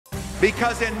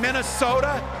Because in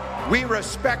Minnesota, we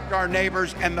respect our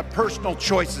neighbors and the personal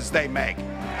choices they make.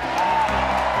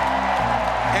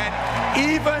 And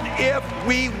even if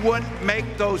we wouldn't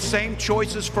make those same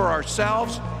choices for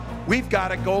ourselves, we've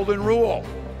got a golden rule.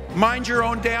 Mind your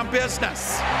own damn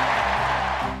business.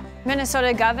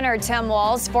 Minnesota Governor Tim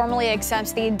Walz formally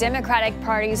accepts the Democratic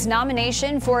Party's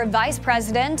nomination for vice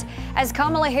president as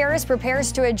Kamala Harris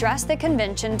prepares to address the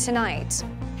convention tonight.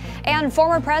 And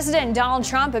former President Donald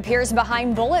Trump appears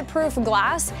behind bulletproof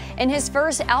glass in his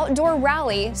first outdoor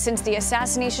rally since the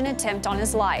assassination attempt on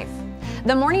his life.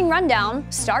 The Morning Rundown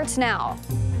starts now.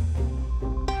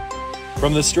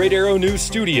 From the Straight Arrow News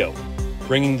Studio,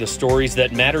 bringing the stories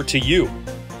that matter to you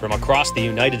from across the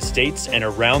United States and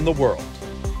around the world.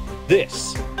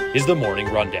 This is the Morning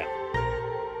Rundown.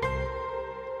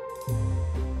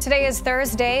 Today is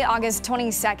Thursday, August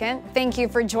 22nd. Thank you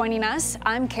for joining us.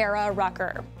 I'm Kara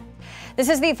Rucker. This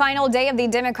is the final day of the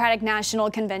Democratic National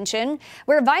Convention,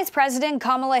 where Vice President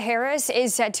Kamala Harris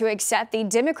is set to accept the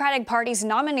Democratic Party's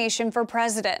nomination for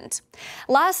president.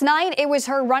 Last night, it was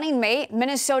her running mate,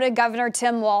 Minnesota Governor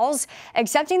Tim Walz,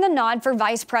 accepting the nod for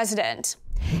vice president.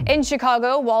 In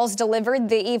Chicago, Walz delivered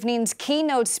the evening's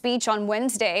keynote speech on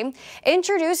Wednesday,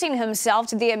 introducing himself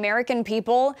to the American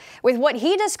people with what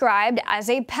he described as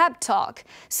a pep talk,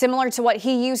 similar to what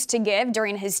he used to give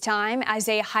during his time as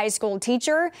a high school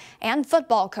teacher and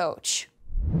football coach.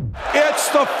 It's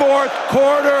the fourth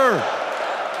quarter.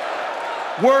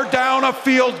 We're down a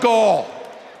field goal,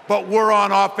 but we're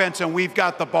on offense and we've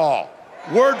got the ball.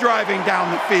 We're driving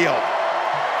down the field.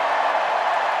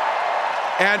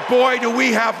 And boy, do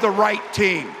we have the right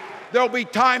team. There'll be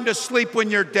time to sleep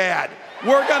when you're dead.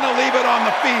 We're going to leave it on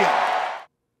the field.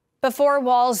 Before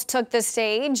Walz took the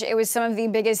stage, it was some of the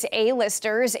biggest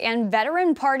A-listers and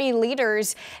veteran party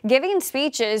leaders giving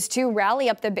speeches to rally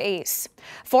up the base.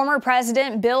 Former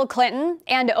President Bill Clinton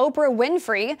and Oprah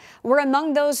Winfrey were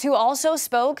among those who also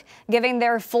spoke, giving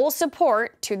their full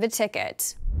support to the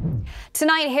ticket.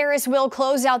 Tonight, Harris will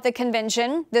close out the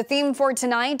convention. The theme for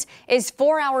tonight is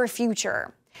For Our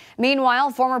Future.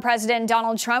 Meanwhile, former President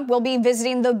Donald Trump will be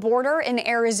visiting the border in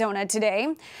Arizona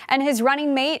today, and his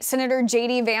running mate, Senator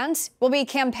J.D. Vance, will be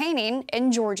campaigning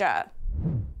in Georgia.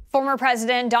 Former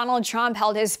President Donald Trump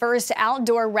held his first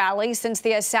outdoor rally since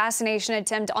the assassination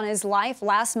attempt on his life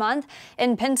last month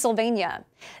in Pennsylvania.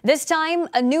 This time,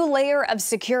 a new layer of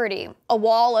security. A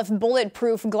wall of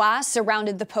bulletproof glass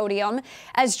surrounded the podium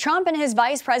as Trump and his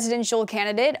vice presidential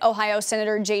candidate, Ohio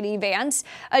Senator J.D. Vance,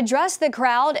 addressed the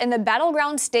crowd in the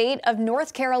battleground state of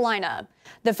North Carolina,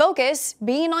 the focus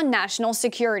being on national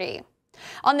security.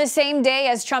 On the same day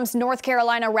as Trump's North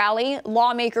Carolina rally,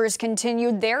 lawmakers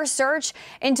continued their search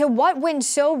into what went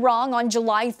so wrong on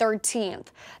July 13th.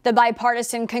 The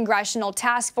bipartisan congressional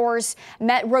task force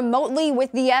met remotely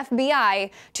with the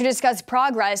FBI to discuss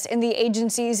progress in the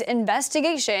agency's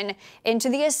investigation into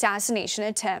the assassination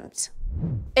attempt.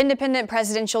 Independent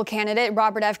presidential candidate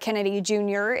Robert F. Kennedy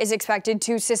Jr. is expected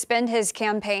to suspend his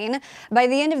campaign by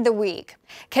the end of the week.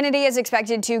 Kennedy is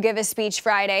expected to give a speech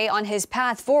Friday on his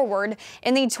path forward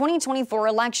in the 2024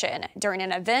 election during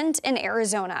an event in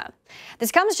Arizona.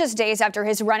 This comes just days after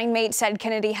his running mate said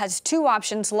Kennedy has two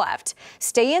options left: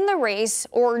 stay in the race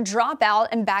or drop out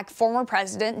and back former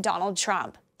President Donald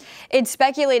Trump. It's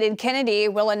speculated Kennedy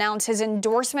will announce his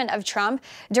endorsement of Trump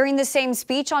during the same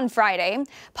speech on Friday,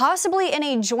 possibly in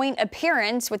a joint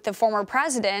appearance with the former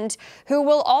president, who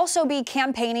will also be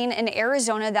campaigning in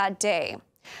Arizona that day.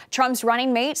 Trump's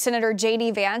running mate, Senator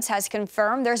J.D. Vance, has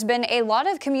confirmed there's been a lot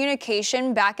of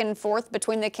communication back and forth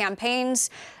between the campaigns,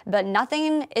 but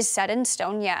nothing is set in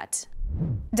stone yet.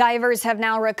 Divers have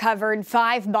now recovered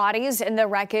 5 bodies in the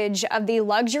wreckage of the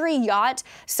luxury yacht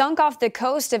sunk off the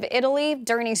coast of Italy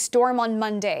during a storm on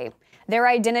Monday. Their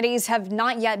identities have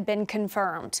not yet been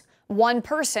confirmed. 1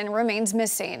 person remains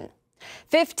missing.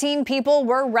 15 people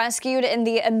were rescued in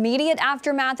the immediate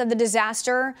aftermath of the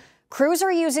disaster. Crews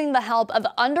are using the help of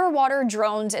underwater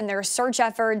drones in their search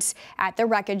efforts at the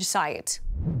wreckage site.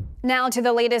 Now to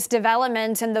the latest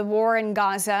developments in the war in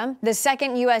Gaza. The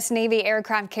second U.S. Navy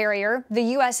aircraft carrier,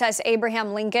 the USS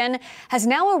Abraham Lincoln, has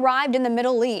now arrived in the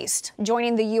Middle East,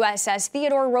 joining the USS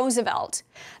Theodore Roosevelt.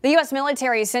 The U.S.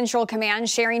 Military Central Command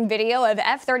sharing video of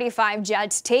F-35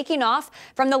 jets taking off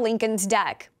from the Lincoln's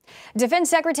deck. Defense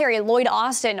Secretary Lloyd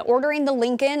Austin ordering the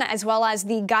Lincoln as well as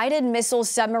the guided missile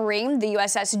submarine, the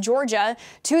USS Georgia,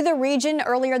 to the region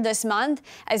earlier this month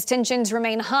as tensions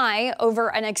remain high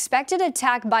over an expected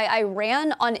attack by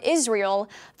Iran on Israel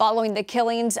following the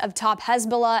killings of top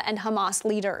Hezbollah and Hamas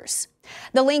leaders.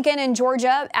 The Lincoln and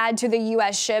Georgia add to the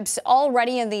U.S. ships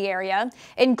already in the area,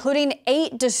 including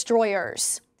 8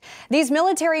 destroyers. These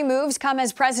military moves come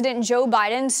as President Joe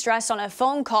Biden stressed on a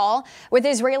phone call with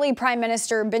Israeli Prime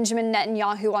Minister Benjamin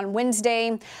Netanyahu on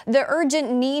Wednesday the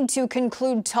urgent need to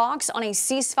conclude talks on a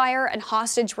ceasefire and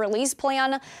hostage release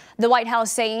plan, the White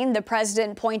House saying the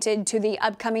president pointed to the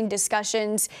upcoming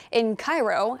discussions in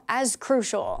Cairo as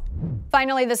crucial.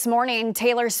 Finally this morning,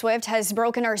 Taylor Swift has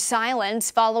broken her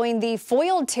silence following the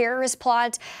foiled terrorist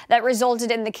plot that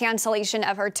resulted in the cancellation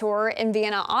of her tour in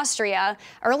Vienna, Austria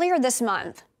earlier this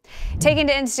month. Taking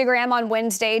to Instagram on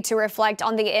Wednesday to reflect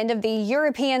on the end of the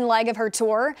European leg of her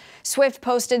tour, Swift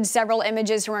posted several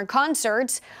images from her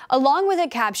concerts, along with a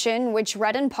caption which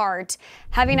read in part,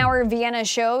 "Having our Vienna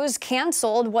shows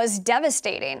canceled was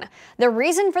devastating. The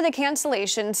reason for the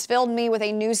cancellations filled me with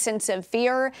a new sense of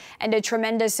fear and a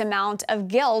tremendous amount of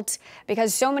guilt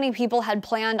because so many people had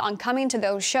planned on coming to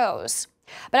those shows.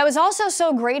 But I was also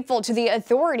so grateful to the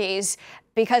authorities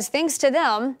because thanks to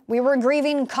them, we were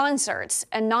grieving concerts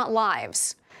and not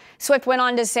lives." Swift went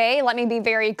on to say, "Let me be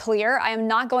very clear, I am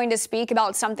not going to speak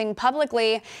about something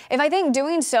publicly if I think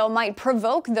doing so might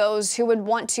provoke those who would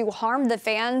want to harm the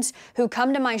fans who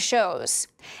come to my shows.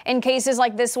 In cases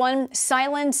like this one,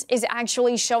 silence is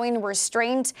actually showing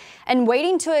restraint and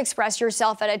waiting to express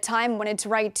yourself at a time when it's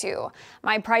right to.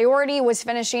 My priority was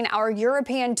finishing our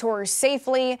European tour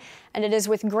safely, and it is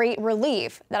with great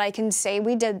relief that I can say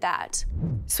we did that."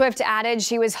 Swift added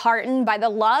she was heartened by the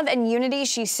love and unity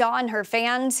she saw in her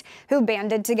fans who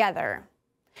banded together.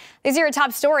 These are your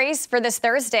top stories for this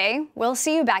Thursday. We'll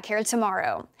see you back here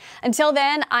tomorrow. Until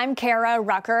then, I'm Kara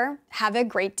Rucker. Have a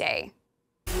great day.